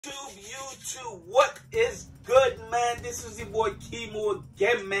YouTube, what is good, man? This is your boy Kimo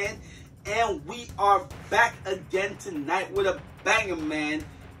again, man, and we are back again tonight with a banger, man.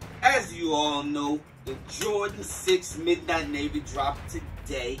 As you all know, the Jordan 6 Midnight Navy dropped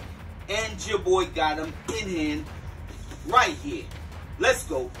today, and your boy got them in hand right here. Let's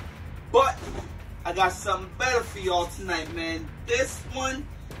go. But I got something better for y'all tonight, man. This one,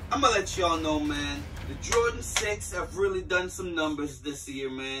 I'm gonna let y'all know, man. The Jordan 6 have really done some numbers this year,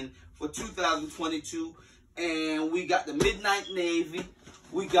 man, for 2022. And we got the Midnight Navy,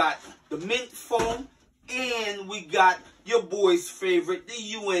 we got the Mint Foam, and we got your boy's favorite,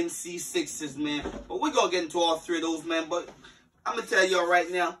 the UNC Sixers, man. But we're going to get into all three of those, man. But I'm going to tell y'all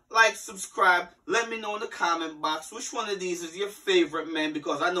right now, like, subscribe, let me know in the comment box which one of these is your favorite, man,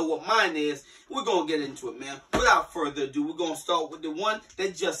 because I know what mine is. We're going to get into it, man. Without further ado, we're going to start with the one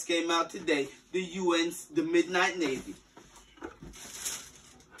that just came out today, the Midnight Navy.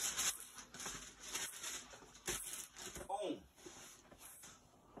 Boom.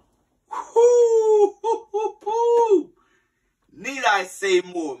 Woo-hoo-hoo-hoo-hoo. Need I say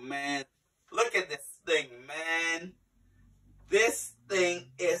more, man? Look at this thing, man. This thing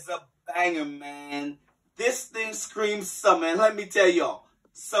is a banger, man. This thing screams summer. And let me tell y'all,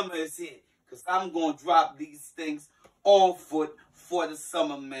 summer is here. Because I'm going to drop these things on foot for the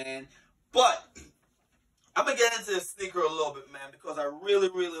summer, man. But I'm going to get into the sneaker a little bit, man. Because I really,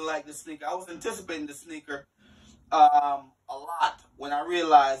 really like the sneaker. I was anticipating the sneaker a lot when I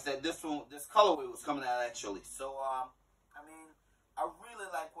realized that this colorway was coming out, actually. So, I mean, I really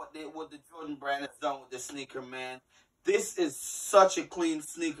like what the Jordan brand has done with this sneaker, man. This is such a clean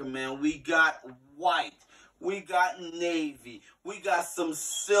sneaker, man. We got white. We got navy. We got some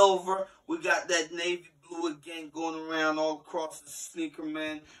silver. We got that navy blue again going around all across the sneaker,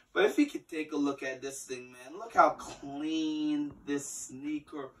 man. But if you could take a look at this thing, man, look how clean this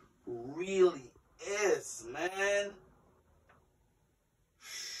sneaker really is, man.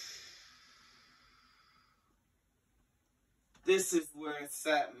 This is where it's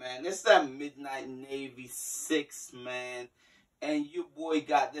at, man. It's that Midnight Navy 6, man. And your boy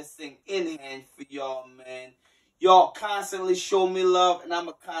got this thing in hand for y'all, man. Y'all constantly show me love, and I'm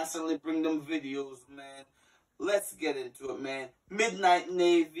going to constantly bring them videos, man. Let's get into it, man. Midnight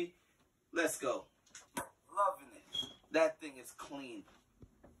Navy. Let's go. Loving it. That thing is clean.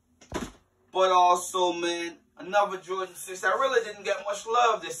 But also, man, another Jordan 6. I really didn't get much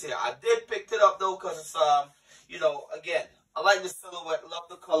love this year. I did pick it up, though, because it's, you know, again, I like the silhouette, love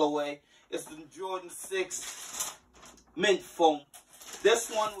the colorway. It's the Jordan 6 Mint Foam. This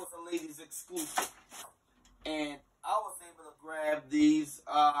one was a ladies exclusive. And I was able to grab these.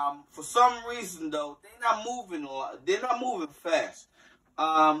 For some reason, though, they're not moving a lot. They're not moving fast.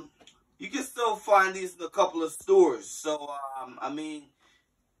 You can still find these in a couple of stores. So, I mean,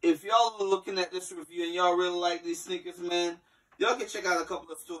 if y'all are looking at this review and y'all really like these sneakers, man, y'all can check out a couple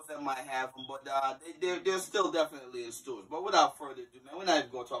of stores that might have them, but they're still definitely in stores. But without further ado, man, we're not even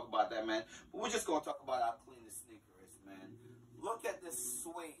going to talk about that, man. But we're just going to talk about how clean the sneaker is, man. Look at this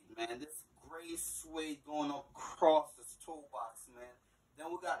suede, man. This gray suede going across this toe box, man.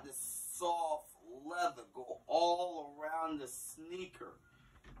 Then we got this soft leather go all around the sneaker.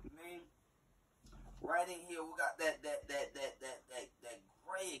 Man, right in here, we got that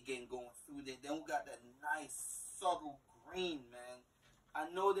gray again going through there. Then we got that nice subtle green, man. I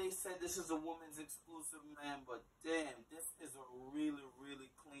know they said this is a woman's exclusive, man, but damn, this is a really,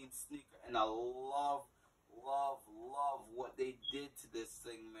 really clean sneaker, and I love what they did to this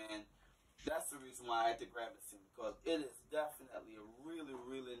thing, man. That's the reason why I had to grab it, because it is definitely a really,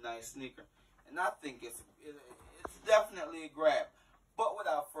 really nice sneaker, and I think it's definitely a grab. But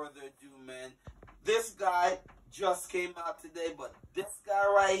without further ado, man, this guy just came out today, but this guy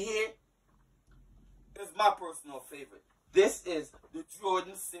right here is my personal favorite. This is the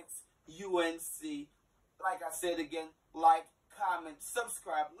Jordan 6 UNC. Like I said again, like, comment,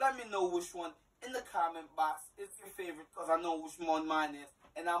 subscribe. Let me know which one in the comment box is your favorite, because I know which one mine is,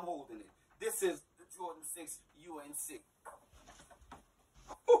 and I'm holding it. This is the Jordan 6 UNC.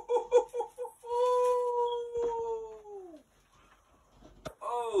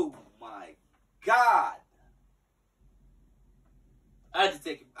 Oh my God. I had to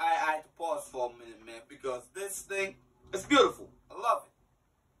take it. I had to pause for a minute, man, because this thing is beautiful. I love it.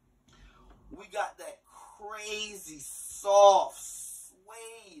 We got that crazy soft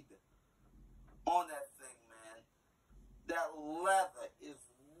suede on that thing, man. That leather is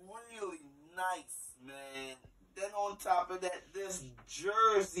really nice, man. Then on top of that, this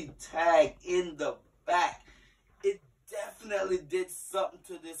jersey tag in the back. It definitely did something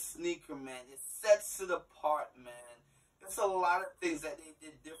to this sneaker, man. It sets it apart, man. It's a lot of things that they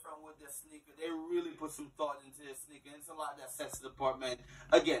did different with their sneaker. They really put some thought into their sneaker. And it's a lot that sets it apart, man.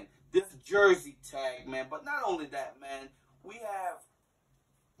 Again, this jersey tag, man. But not only that, man. We have,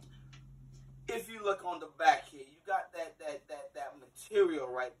 if you look on the back here, you got that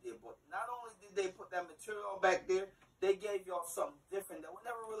material right there. But not only did they put that material back there, they gave y'all something different that we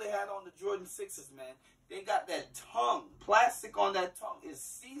never really had on the Jordan 6s, man. They got that tongue. Plastic on that tongue is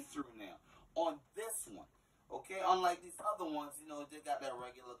see-through now on this one. Okay? Unlike these other ones, you know, they got that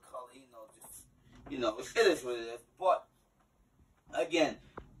regular color, you know, just, you know, it is what it is. But, again,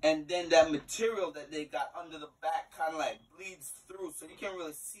 and then that material that they got under the back kind of like bleeds through. So you can't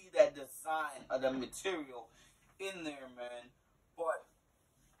really see that design of the material in there, man. But,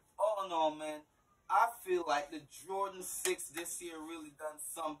 all in all, man, I feel like the Jordan 6 this year really done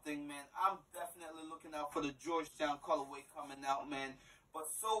something, man. I'm definitely looking out for the Georgetown colorway coming out, man. But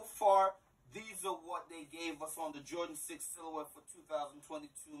so far, these are what they gave us on the Jordan 6 silhouette for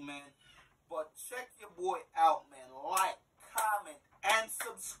 2022, man. But check your boy out, man. Like, comment, and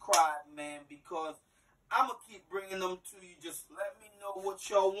subscribe, man, because I'm going to keep bringing them to you. Just let me know what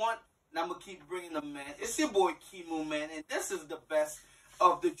y'all want, and I'm going to keep bringing them, man. It's your boy, Kimu, man, and this is the best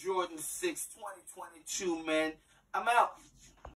of the Jordan 6 2022, man. I'm out.